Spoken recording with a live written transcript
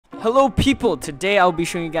Hello people, today I'll be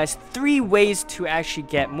showing you guys 3 ways to actually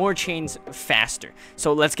get more chains faster.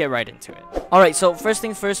 So let's get right into it. Alright, so first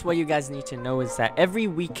things first, what you guys need to know is that every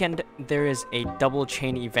weekend there is a double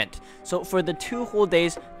chain event. So for the 2 whole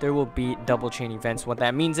days, there will be double chain events. What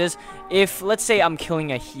that means is, if let's say I'm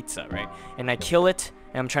killing a Hitza, right? And I kill it,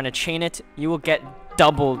 and I'm trying to chain it, you will get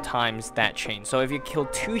double times that chain. So if you kill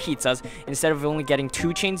 2 Hitzas, instead of only getting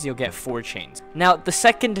 2 chains, you'll get 4 chains. Now, the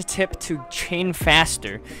second tip to chain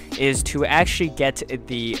faster is to actually get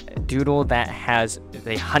the doodle that has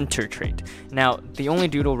the hunter trait. Now, the only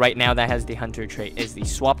doodle right now that has the hunter trait is the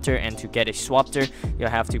swapter, and to get a swapter, you'll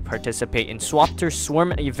have to participate in swapter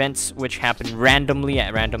swarm events, which happen randomly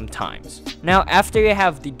at random times. Now, after you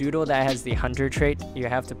have the doodle that has the hunter trait, you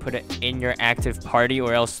have to put it in your active party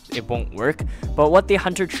or else it won't work. But what the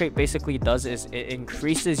hunter trait basically does is it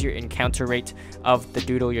increases your encounter rate of the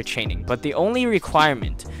doodle you're chaining. But the only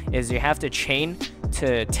requirement is you have to chain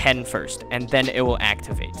to 10 first, and then it will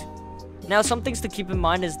activate. Now, some things to keep in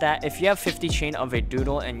mind is that if you have 50 chain of a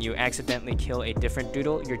doodle and you accidentally kill a different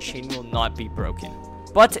doodle, your chain will not be broken.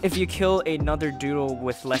 But if you kill another doodle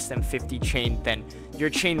with less than 50 chain, then your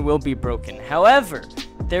chain will be broken. However,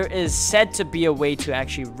 there is said to be a way to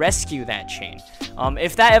actually rescue that chain.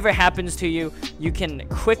 If that ever happens to you, you can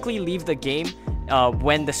quickly leave the game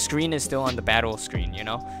when the screen is still on the battle screen, you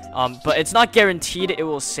know? But it's not guaranteed it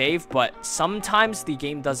will save, but sometimes the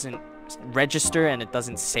game doesn't register and it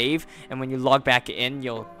doesn't save, and when you log back in,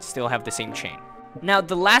 you'll still have the same chain. Now,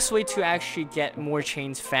 the last way to actually get more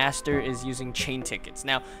chains faster is using chain tickets.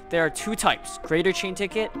 Now, there are 2 types, greater chain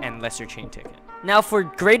ticket and lesser chain ticket. Now, for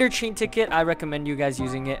greater chain ticket, I recommend you guys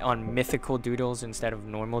using it on mythical doodles instead of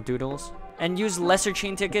normal doodles. And use lesser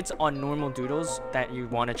chain tickets on normal doodles that you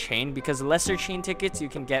want to chain, because lesser chain tickets you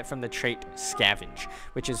can get from the trait Scavenge,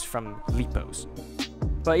 which is from Lipos.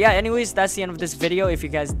 But yeah, anyways, that's the end of this video. If you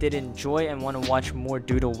guys did enjoy and want to watch more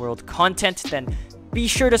Doodle World content, then be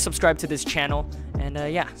sure to subscribe to this channel. And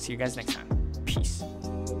yeah, see you guys next time. Peace.